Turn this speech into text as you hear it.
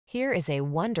Here is a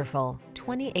wonderful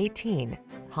 2018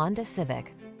 Honda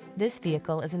Civic. This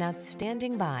vehicle is an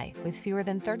outstanding buy with fewer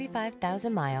than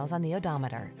 35,000 miles on the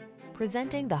odometer.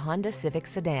 Presenting the Honda Civic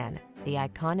Sedan, the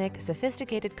iconic,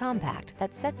 sophisticated compact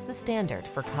that sets the standard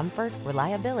for comfort,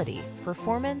 reliability,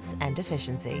 performance, and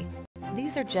efficiency.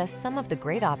 These are just some of the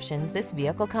great options this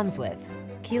vehicle comes with: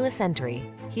 keyless entry,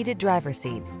 heated driver's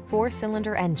seat,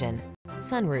 4-cylinder engine,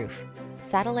 sunroof,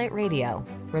 satellite radio,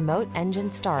 remote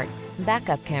engine start,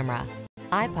 backup camera,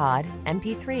 iPod,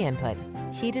 MP3 input,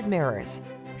 heated mirrors,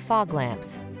 fog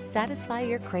lamps. Satisfy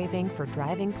your craving for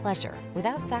driving pleasure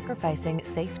without sacrificing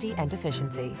safety and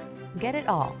efficiency. Get it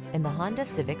all in the Honda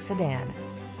Civic Sedan.